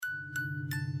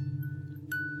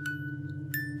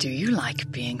Do you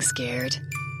like being scared?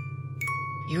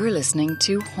 You're listening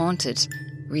to Haunted,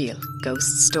 Real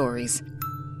Ghost Stories.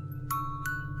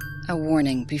 A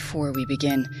warning before we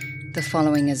begin. The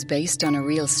following is based on a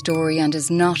real story and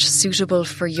is not suitable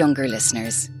for younger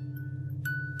listeners.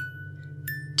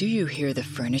 Do you hear the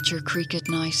furniture creak at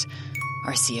night?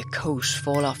 Or see a coat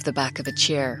fall off the back of a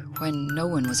chair when no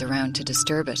one was around to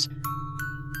disturb it?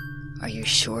 Are you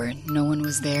sure no one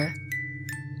was there?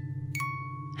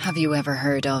 Have you ever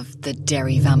heard of the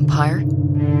Derry vampire?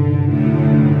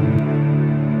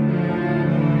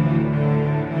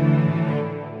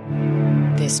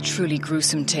 This truly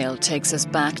gruesome tale takes us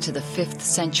back to the 5th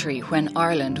century when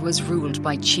Ireland was ruled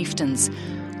by chieftains,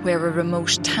 where a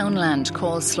remote townland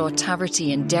called Slaughtaverty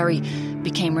in Derry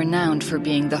became renowned for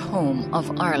being the home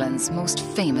of Ireland's most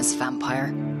famous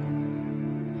vampire.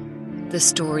 The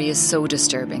story is so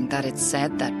disturbing that it's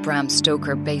said that Bram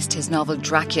Stoker based his novel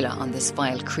Dracula on this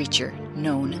vile creature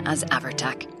known as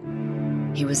Avartac.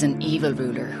 He was an evil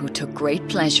ruler who took great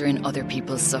pleasure in other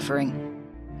people's suffering.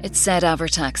 It's said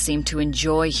Avartac seemed to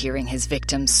enjoy hearing his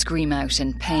victims scream out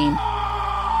in pain.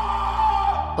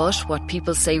 But what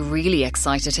people say really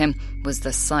excited him was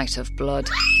the sight of blood.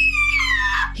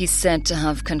 He's said to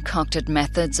have concocted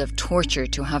methods of torture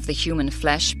to have the human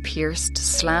flesh pierced,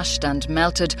 slashed and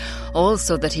melted, all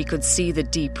so that he could see the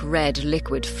deep red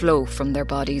liquid flow from their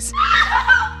bodies.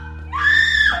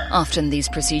 Often these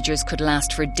procedures could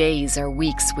last for days or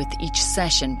weeks, with each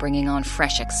session bringing on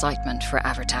fresh excitement for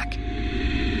Avartac.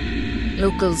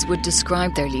 Locals would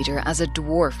describe their leader as a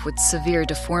dwarf with severe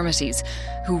deformities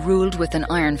who ruled with an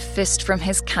iron fist from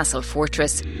his castle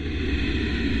fortress.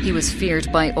 He was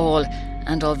feared by all,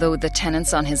 and although the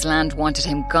tenants on his land wanted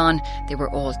him gone, they were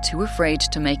all too afraid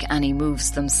to make any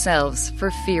moves themselves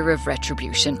for fear of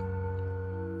retribution.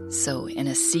 So, in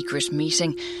a secret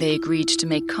meeting, they agreed to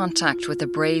make contact with a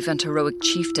brave and heroic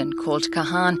chieftain called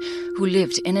Cahan, who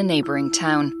lived in a neighbouring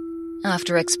town.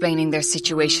 After explaining their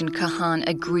situation, Cahan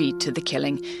agreed to the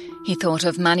killing. He thought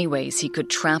of many ways he could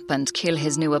trap and kill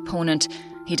his new opponent.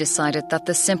 He decided that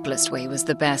the simplest way was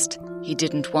the best. He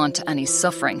didn't want any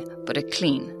suffering, but a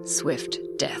clean, swift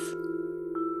death.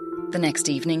 The next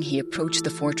evening, he approached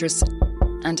the fortress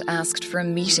and asked for a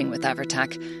meeting with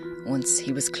Avartac. Once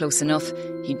he was close enough,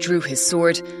 he drew his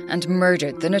sword and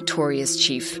murdered the notorious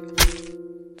chief.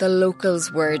 The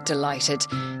locals were delighted.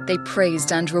 They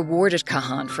praised and rewarded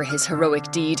Cahan for his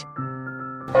heroic deed.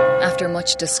 After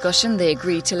much discussion, they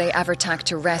agreed to lay Avartac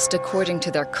to rest according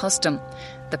to their custom.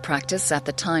 The practice at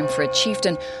the time for a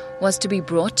chieftain was to be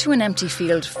brought to an empty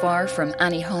field far from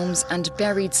any homes and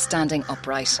buried standing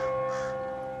upright.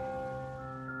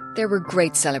 There were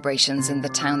great celebrations in the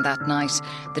town that night.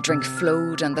 The drink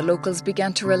flowed and the locals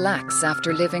began to relax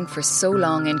after living for so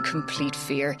long in complete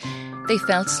fear. They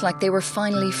felt like they were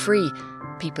finally free.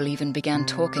 People even began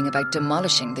talking about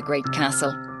demolishing the great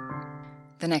castle.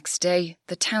 The next day,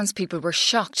 the townspeople were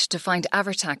shocked to find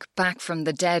Avartac back from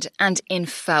the dead and in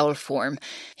foul form.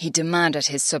 He demanded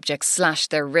his subjects slash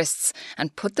their wrists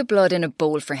and put the blood in a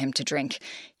bowl for him to drink.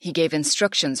 He gave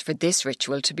instructions for this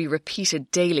ritual to be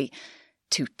repeated daily.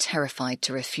 Too terrified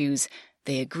to refuse,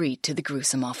 they agreed to the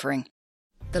gruesome offering.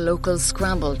 The locals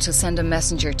scrambled to send a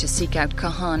messenger to seek out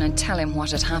Cahan and tell him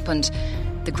what had happened.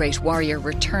 The great warrior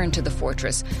returned to the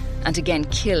fortress and again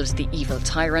killed the evil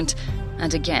tyrant,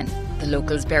 and again the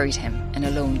locals buried him in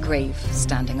a lone grave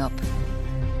standing up.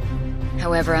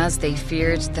 However, as they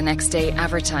feared, the next day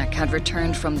Avartac had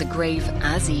returned from the grave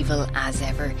as evil as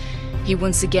ever. He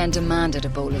once again demanded a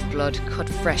bowl of blood cut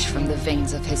fresh from the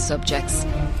veins of his subjects.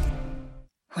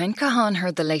 When Cahan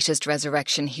heard the latest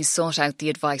resurrection, he sought out the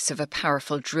advice of a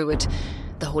powerful druid.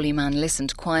 The holy man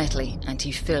listened quietly and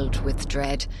he filled with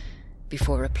dread.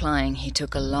 Before replying, he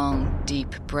took a long,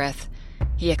 deep breath.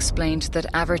 He explained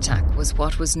that Avartac was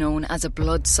what was known as a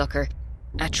bloodsucker,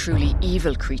 a truly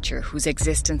evil creature whose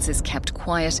existence is kept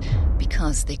quiet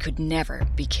because they could never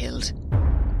be killed.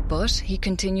 But, he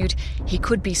continued, he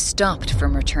could be stopped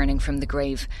from returning from the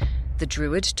grave. The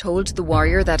druid told the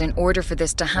warrior that in order for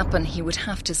this to happen, he would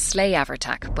have to slay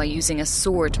Avartac by using a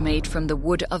sword made from the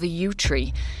wood of a yew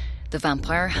tree. The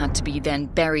vampire had to be then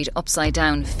buried upside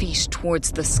down, feet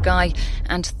towards the sky,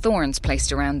 and thorns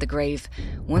placed around the grave.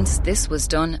 Once this was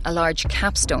done, a large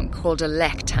capstone called a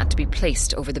lect had to be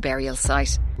placed over the burial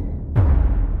site.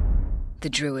 The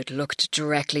druid looked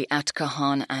directly at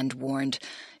Cahan and warned,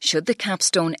 should the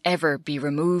capstone ever be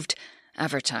removed,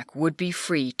 Avartac would be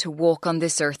free to walk on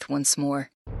this earth once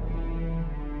more.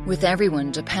 With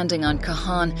everyone depending on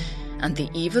Cahan and the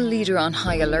evil leader on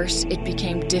high alert, it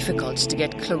became difficult to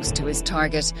get close to his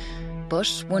target.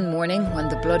 But one morning, when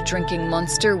the blood-drinking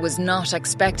monster was not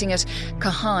expecting it,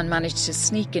 Cahan managed to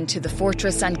sneak into the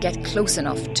fortress and get close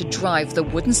enough to drive the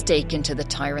wooden stake into the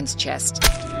tyrant's chest.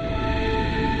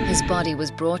 His body was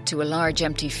brought to a large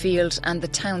empty field, and the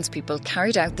townspeople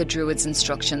carried out the druid's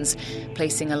instructions,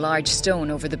 placing a large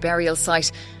stone over the burial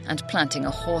site and planting a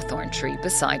hawthorn tree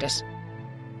beside it.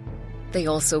 They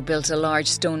also built a large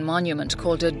stone monument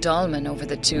called a dolmen over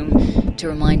the tomb to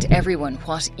remind everyone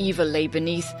what evil lay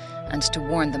beneath and to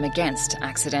warn them against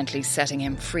accidentally setting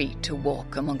him free to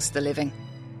walk amongst the living.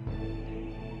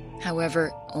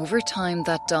 However, over time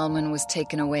that dolmen was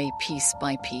taken away piece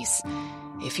by piece.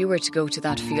 If you were to go to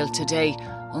that field today,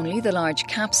 only the large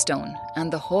capstone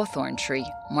and the hawthorn tree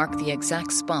mark the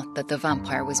exact spot that the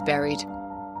vampire was buried.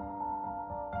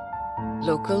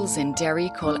 Locals in Derry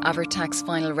call Avertak's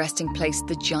final resting place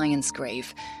the Giant's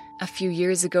Grave. A few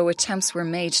years ago, attempts were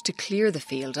made to clear the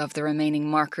field of the remaining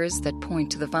markers that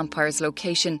point to the vampire's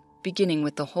location, beginning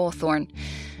with the hawthorn.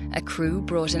 A crew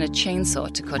brought in a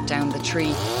chainsaw to cut down the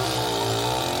tree.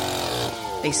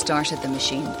 They started the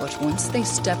machine, but once they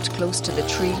stepped close to the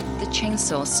tree, the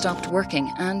chainsaw stopped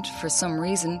working and, for some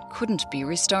reason, couldn't be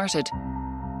restarted.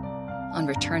 On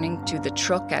returning to the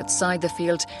truck outside the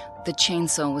field, the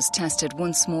chainsaw was tested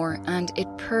once more and it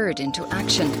purred into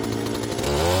action.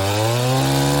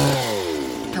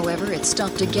 However, it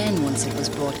stopped again once it was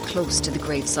brought close to the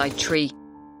graveside tree.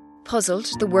 Puzzled,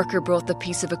 the worker brought the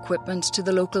piece of equipment to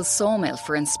the local sawmill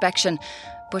for inspection,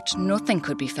 but nothing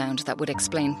could be found that would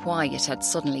explain why it had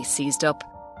suddenly seized up.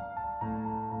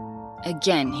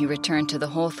 Again, he returned to the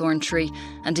hawthorn tree,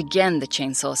 and again the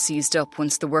chainsaw seized up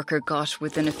once the worker got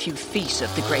within a few feet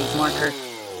of the grave marker.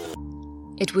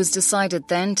 It was decided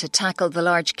then to tackle the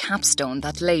large capstone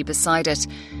that lay beside it.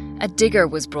 A digger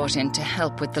was brought in to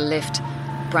help with the lift.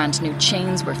 Brand new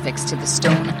chains were fixed to the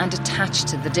stone and attached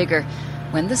to the digger.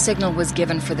 When the signal was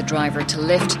given for the driver to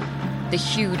lift, the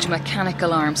huge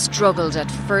mechanical arm struggled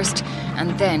at first,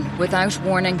 and then, without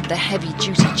warning, the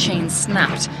heavy-duty chain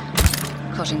snapped,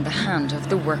 cutting the hand of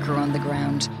the worker on the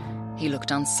ground. He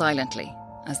looked on silently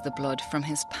as the blood from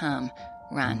his palm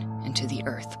ran into the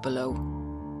earth below.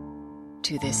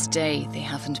 To this day, they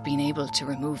haven't been able to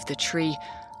remove the tree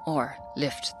or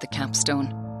lift the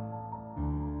capstone.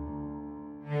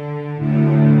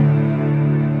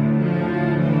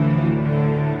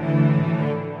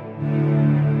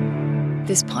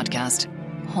 This podcast,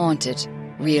 Haunted,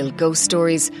 Real Ghost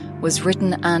Stories, was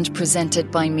written and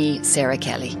presented by me, Sarah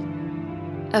Kelly.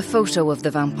 A photo of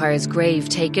the vampire's grave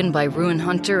taken by ruin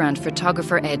hunter and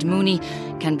photographer Ed Mooney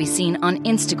can be seen on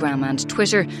Instagram and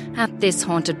Twitter at This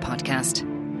Haunted Podcast.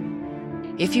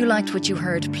 If you liked what you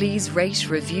heard, please rate,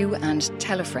 review and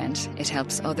tell a friend. It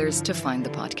helps others to find the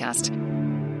podcast.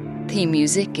 Theme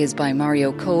music is by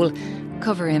Mario Cole.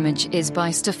 Cover image is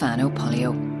by Stefano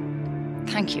Polio.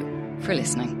 Thank you for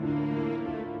listening.